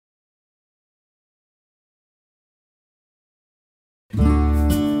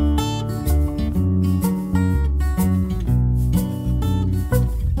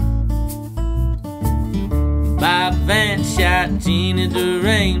van shot Jeannie the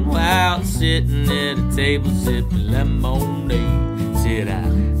rain while sitting at a table sipping lemonade. Said I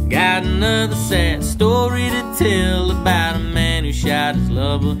got another sad story to tell about a man who shot his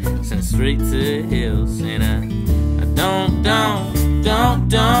lover, sent straight to hell. Said I don't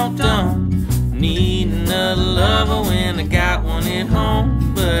need another lover when I got one at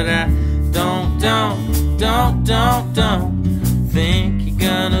home. But I don't think you're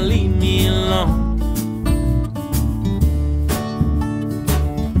gonna leave me alone.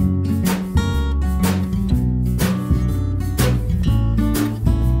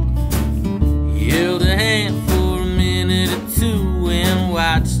 Held her hand for a minute or two and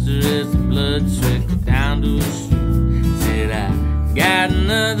watched her as the blood trickled down to her shoe. Said I got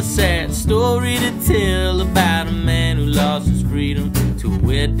another sad story to tell about a man who lost his freedom to a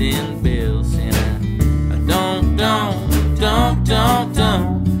wedding bells. And I don't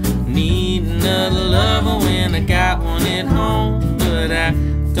need another lover when I got one at home. But I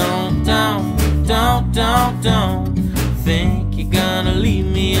don't think you're gonna leave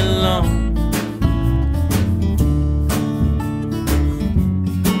me alone.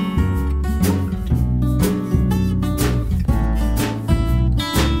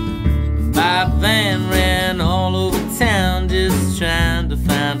 My van ran all over town just trying to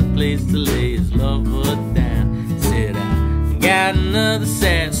find a place to lay his lover down. Said I got another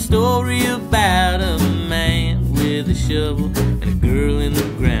sad story about a man with a shovel and a girl in the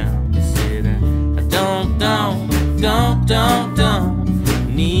ground. I said I don't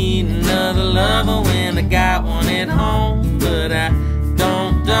need another lover when I got one at home. But I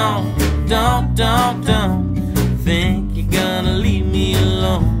don't think you're gonna leave me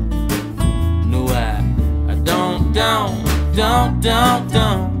alone. No, I don't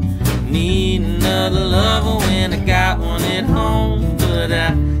need another lover when I got one at home. But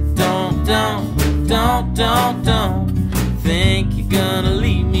I don't think you're gonna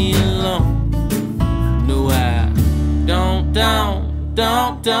leave me alone. No, I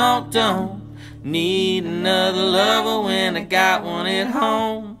don't need another lover when I got one at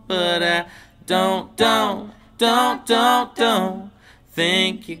home. But I don't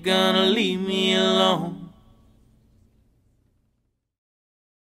think you're gonna leave me alone.